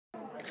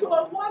to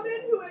a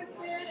woman who has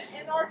been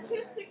an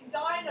artistic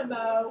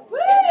dynamo in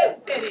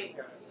this city.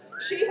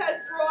 She has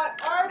brought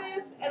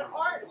artists and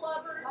art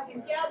lovers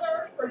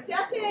together for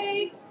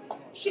decades.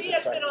 She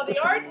has been on the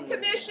Arts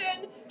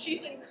Commission.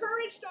 She's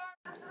encouraged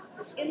art.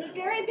 In the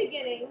very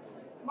beginning,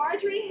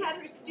 Margery had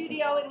her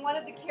studio in one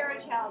of the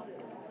carriage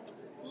houses.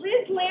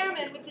 Liz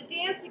Lehrman with the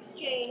Dance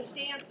Exchange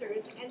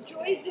dancers and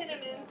Joy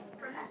Zinneman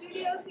from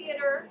Studio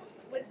Theater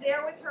was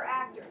there with her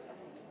actors.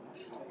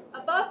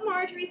 Above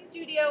Margery's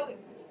studio,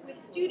 with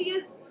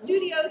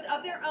studios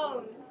of their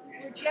own,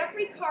 were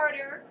Jeffrey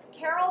Carter,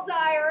 Carol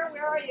Dyer,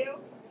 where are you?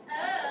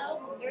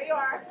 Oh, there you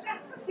are.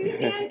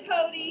 Suzanne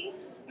Cody,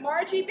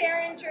 Margie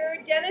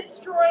Behringer, Dennis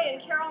Stroy,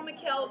 and Carol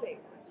McKelvey.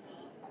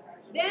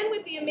 Then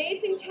with the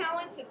amazing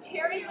talents of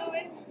Terry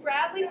Lewis,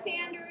 Bradley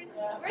Sanders,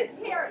 where's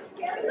Terry?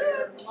 Terry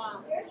Lewis.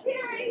 There's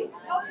Terry,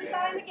 helped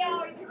design the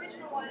gallery, the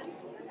original one.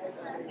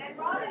 And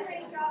Robin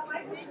Raindrop,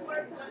 Michael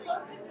Schwartz, and the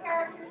host of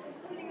characters,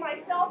 including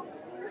myself and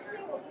Tina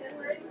Singleton.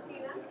 Where's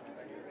Tina?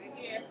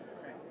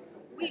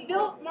 We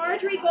built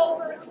Margery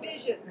Goldberg's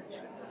vision.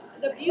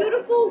 The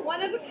beautiful,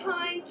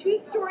 one-of-a-kind,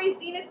 two-story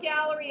Zenith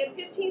Gallery at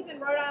 15th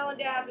and Rhode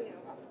Island Avenue.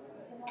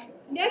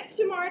 Next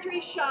to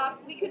Margery's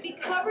shop, we could be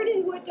covered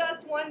in wood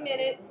dust 1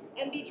 minute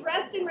and be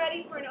dressed and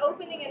ready for an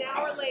opening an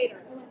hour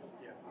later.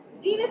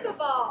 Zenith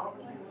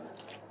evolved.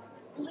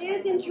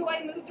 Liz and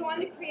Joy moved on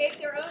to create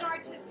their own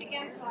artistic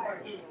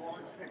empires.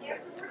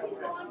 After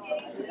working long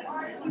days with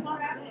artists and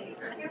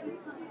graphics in every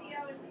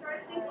studio and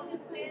started thinking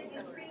and planning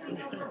and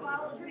dreaming over a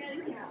bottle of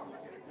mezcal.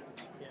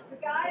 The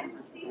guys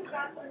would see who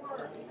got the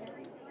work.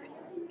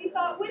 We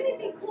thought, wouldn't it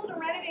be cool to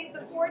renovate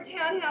the 4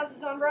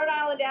 townhouses on Rhode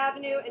Island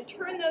Avenue and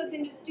turn those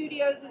into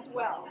studios as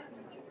well?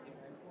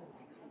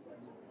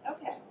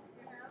 Okay.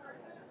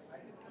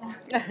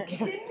 It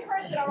didn't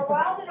hurt that our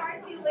wild and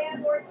artsy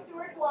landlord,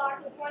 Stuart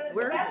Block, was one of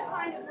the best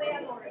kind of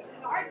landlords,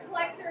 an art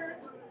collector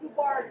who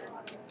bargained.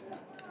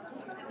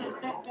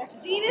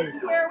 Zenith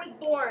Square was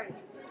born.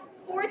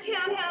 4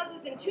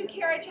 townhouses and 2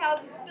 carriage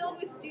houses filled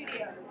with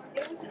studios.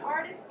 It was an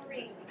artist's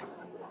dream.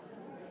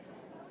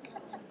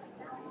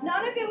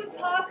 None of it was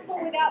possible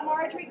without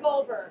Margery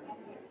Goldberg.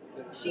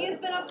 She has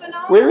been a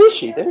phenomenal. Where is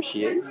she? There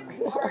she is.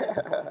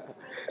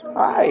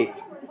 Hi.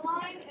 Her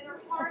mind and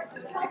her heart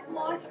helped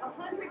launch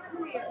 100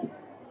 careers.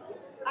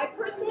 I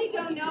personally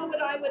don't know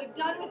what I would have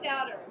done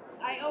without her.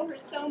 I owe her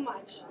so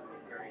much.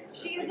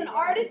 She is an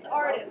artist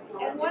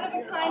and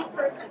one-of-a-kind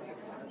person.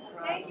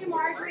 Thank you,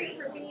 Margery,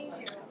 for being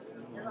here.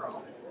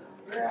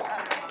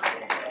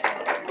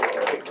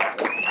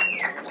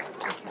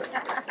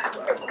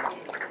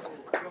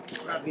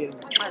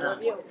 I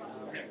love you.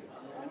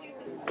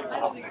 I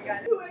don't think I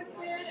got it. Who has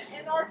been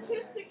an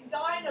artistic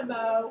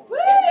dynamo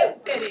in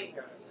this city.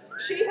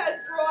 She has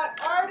brought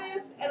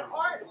artists and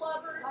art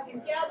lovers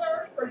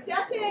together for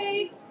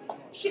decades.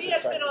 She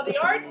has been on the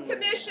Arts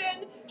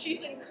Commission.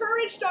 She's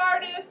encouraged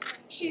artists.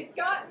 She's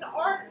gotten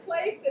art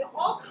placed in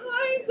all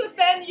kinds of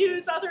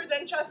venues other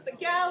than just the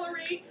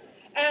gallery.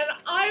 And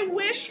I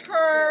wish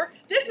her,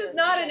 this is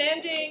not an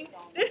ending,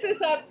 this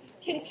is a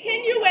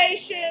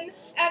continuation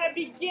and a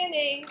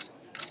beginning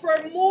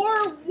for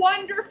more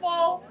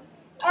wonderful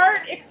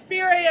art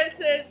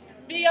experiences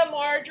via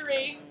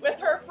Margery with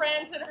her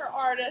friends and her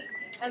artists.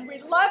 And we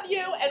love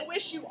you and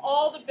wish you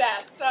all the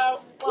best.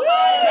 So,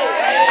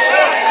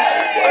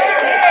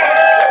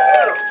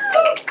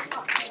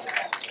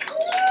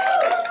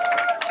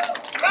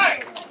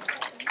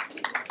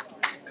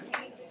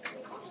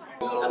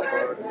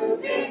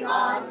 moving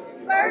on,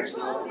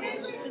 virtual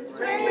visions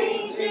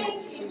ranging.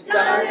 She's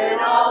done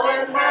it all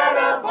and had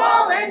a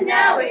ball, and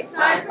now it's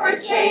time for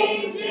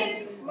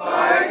changing.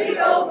 Margery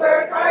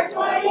Goldberg, our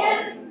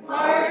doyen.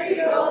 Margery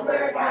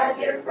Goldberg, our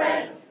dear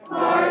friend.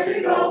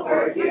 Margery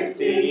Goldberg, here's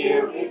to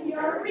you in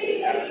your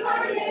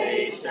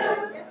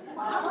reincarnation.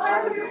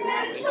 Our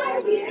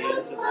redemption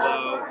years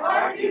flow,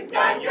 Mark, you've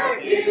done your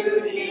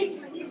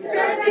duty. You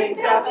stirred things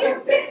up, you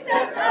fixed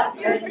us up,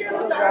 you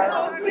filled our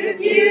homes with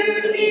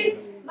beauty.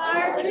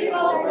 Margery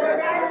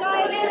Goldberg, our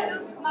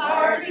doyen.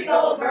 Margery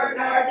Goldberg,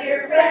 our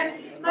dear friend.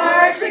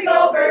 Margery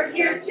Goldberg,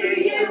 here's to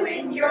you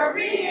in your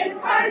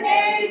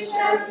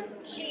reincarnation.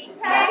 She's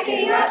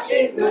packing up,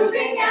 she's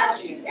moving out,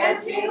 she's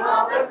emptying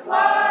all the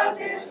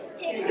closets.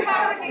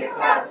 Tick-tock,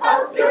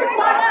 poster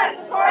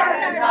buttons towards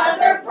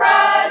another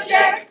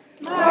project.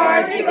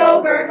 Margery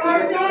Goldberg's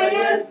our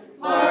doyen.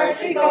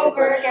 Margery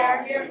Goldberg,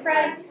 our dear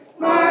friend.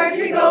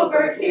 Margery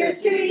Goldberg, here's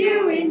to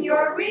you in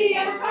your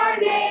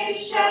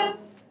reincarnation.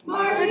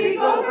 Margery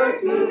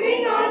Goldberg's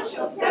moving on,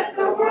 she'll set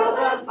the world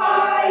on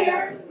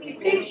fire. We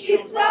think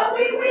she's swell,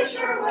 we wish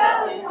her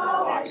well in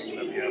all that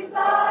she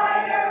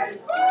desires.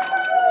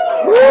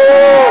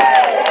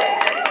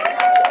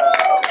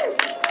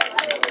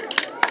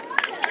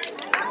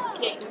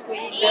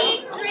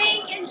 Eat,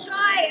 drink,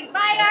 enjoy, and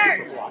buy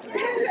art.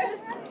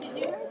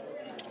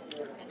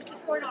 And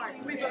support art.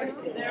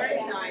 very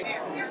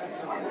nice.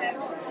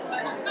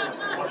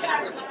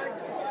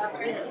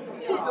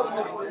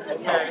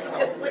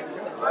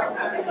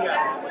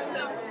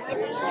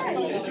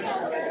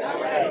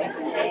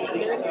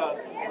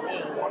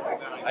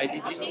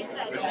 IDG? She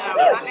said,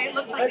 It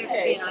looks like there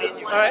should be an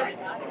ID. All right.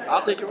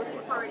 I'll take your word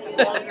for it.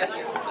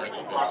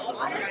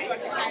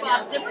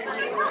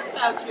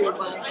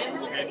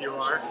 And you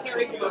are? Oh,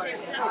 Carrie,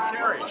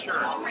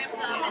 sure.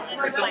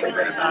 It's only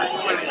been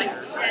about 20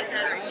 years.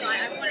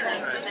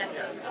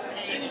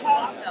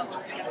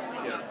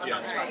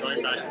 Yeah,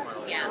 going back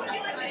tomorrow.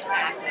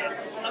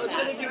 I was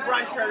going to do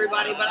brunch for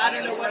everybody, but I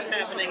don't know what's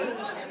happening.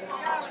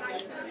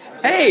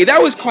 Hey,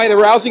 that was quite a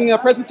rousing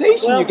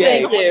presentation you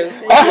gave.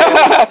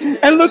 Thank you.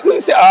 And look who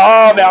said,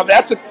 oh, now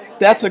that's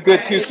a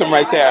good twosome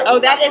right there. Oh,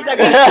 that is a good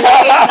We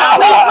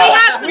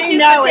have some We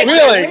know it.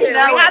 Really? We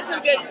have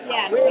some good,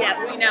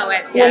 yes, we know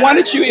it. Well, why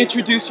don't you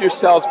introduce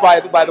yourselves, by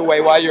the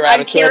way, while you're at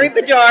I'm it. Carrie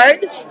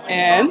Bedard.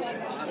 And?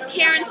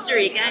 Karen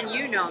Streak, and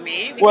you know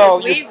me because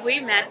Well, we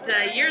met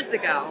years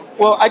ago.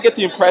 Well, I get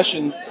the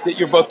impression that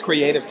you're both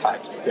creative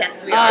types.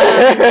 Yes, we are.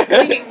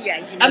 Yeah, you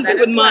know I'm that good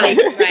with as money.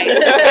 well, right?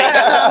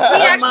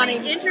 He actually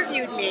Money.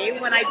 interviewed me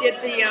when I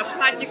did the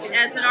project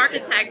as an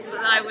architect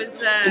when I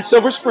was In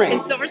Silver Spring. in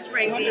Silver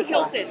Spring, the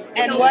Hilton.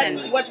 And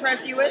Hilton. what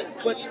press you with?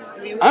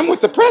 I'm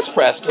with the press,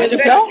 can't you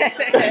tell?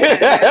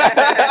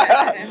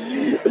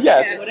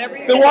 Yes,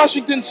 the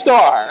Washington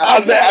Star.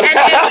 How's And we're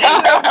wonderful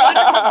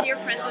that? dear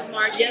friends of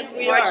Margie. Yes,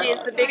 we Margie are.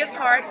 is the biggest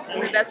heart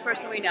and the best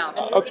person we know.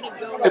 Okay.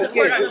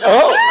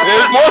 Oh,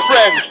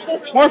 there's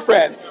more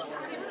friends.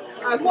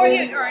 More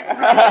here,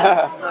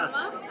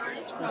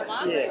 Ernest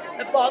Roma,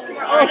 the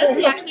Baltimore artist.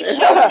 He actually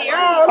showed here.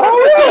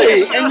 Oh,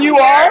 really? And you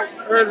are?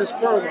 Ernest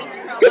Crowell.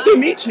 Good to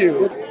meet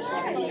you.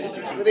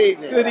 Good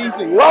evening. Good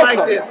evening. Welcome.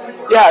 like this.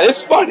 Yeah,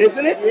 it's fun,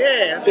 isn't it?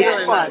 Yeah, It's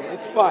really fun. nice.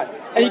 It's fun.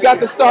 And you got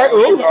to start. Ooh,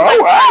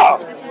 oh, wow.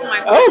 This is my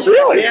heart. Oh,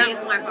 really? This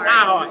is my heart.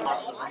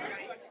 Wow.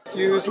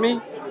 Excuse me.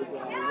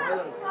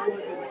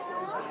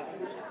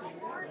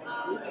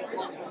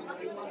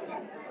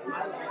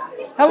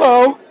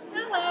 Hello.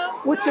 Hello.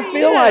 What's it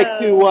feel like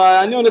to,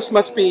 I know this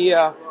must be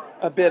a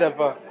bit of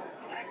a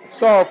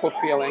sorrowful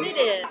feeling. It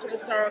is a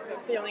sorrowful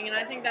feeling, and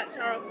I think that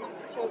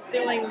sorrowful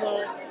feeling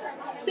will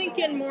sink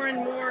in more and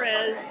more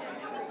as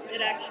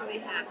it actually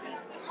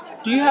happens.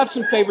 Do you have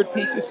some favorite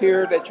pieces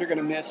here that you're going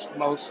to miss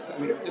most? I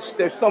mean, just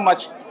there's so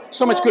much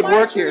Well, good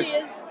work here. Margery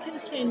is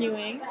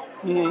continuing,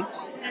 Hmm.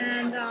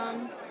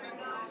 and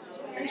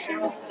she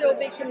will still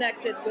be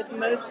connected with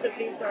most of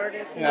these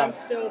artists, and Yeah. I'll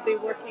still be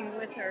working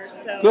with her.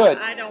 So Good.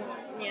 I'm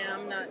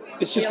not.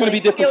 It's just gonna be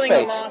different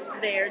feeling space. a loss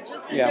there,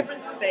 just a Yeah. different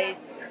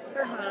space,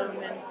 her home,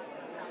 and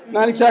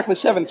Not exactly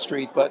 7th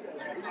Street, but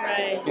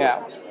right. yeah.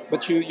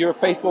 But you're a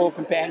faithful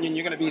companion.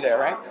 You're going to be there,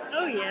 right?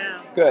 Oh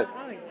yeah. Good.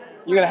 Oh yeah.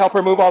 You're going to help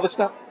her move all this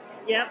stuff?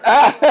 Yep.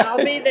 I'll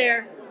be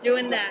there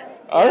doing that.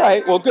 All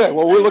right. Well, good.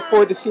 Well, we'll look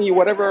forward to seeing you,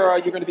 whatever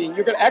you're going to be in.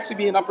 You're going to actually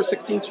be in Upper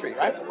 16th Street,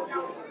 right?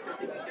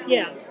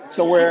 Yeah.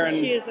 So we're in...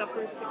 She is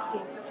Upper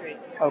 16th Street.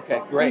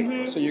 Okay, great.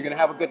 Mhm. So you're going to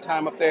have a good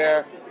time up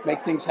there,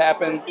 make things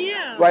happen.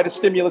 Yeah. Write a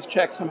stimulus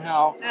check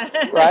somehow,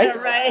 right?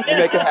 Right. And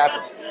make it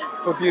happen.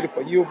 Well,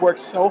 beautiful. You've worked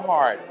so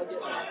hard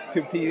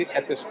to be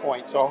at this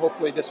point, so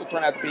hopefully this will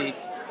turn out to be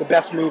the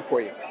best move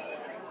for you.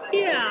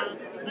 Yeah,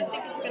 I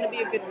think it's going to be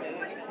a good move.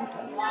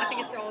 I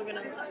think it's all going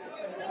to...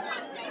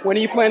 When are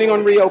you planning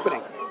on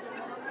reopening?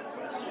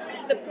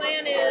 The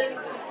plan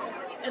is,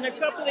 in a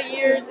couple of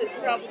years, it's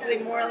probably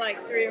more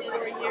like 3 or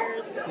 4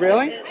 years.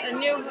 Really? A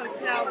new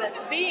hotel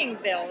that's being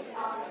built.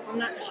 I'm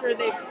not sure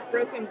they've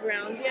broken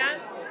ground yet.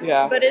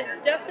 Yeah. But it's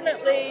a definite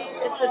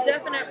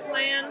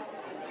plan.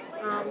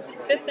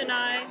 Fifth and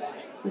I.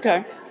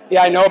 Okay.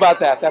 Yeah, I know about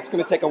that. That's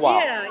going to take a while.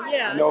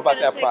 Yeah. I know it's about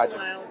gonna that take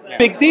project. A while, but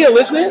Big deal,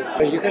 isn't it?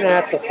 You're going to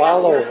have to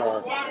follow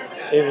her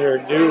in her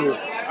new...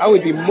 I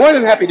would be more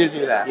than happy to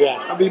do that.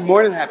 Yes. I'd be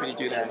more than happy to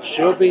do that.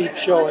 She'll be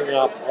showing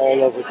up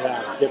all over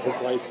town, different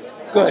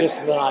places. Good.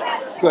 Just not...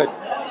 Good.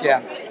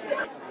 Yeah.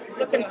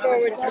 looking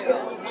forward to it.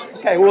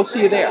 Okay, we'll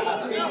see you there.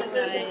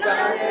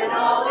 Started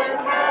all and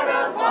had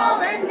a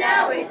ball, and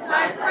now it's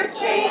time for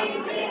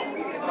changing.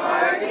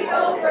 Margery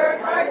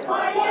Goldberg, our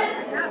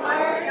twilight.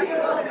 Margery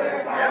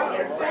Goldberg, our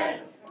dear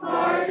friend.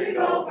 Margery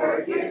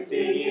Goldberg, here's to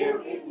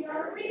you in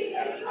your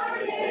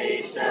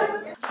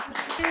reincarnation.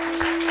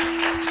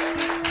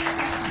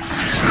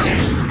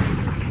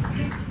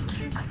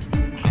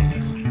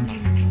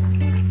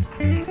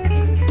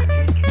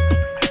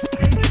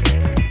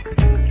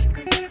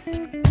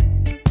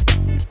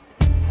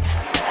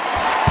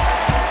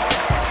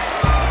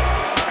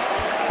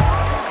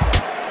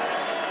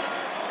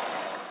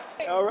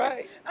 All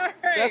right.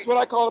 That's what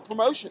I call a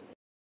promotion.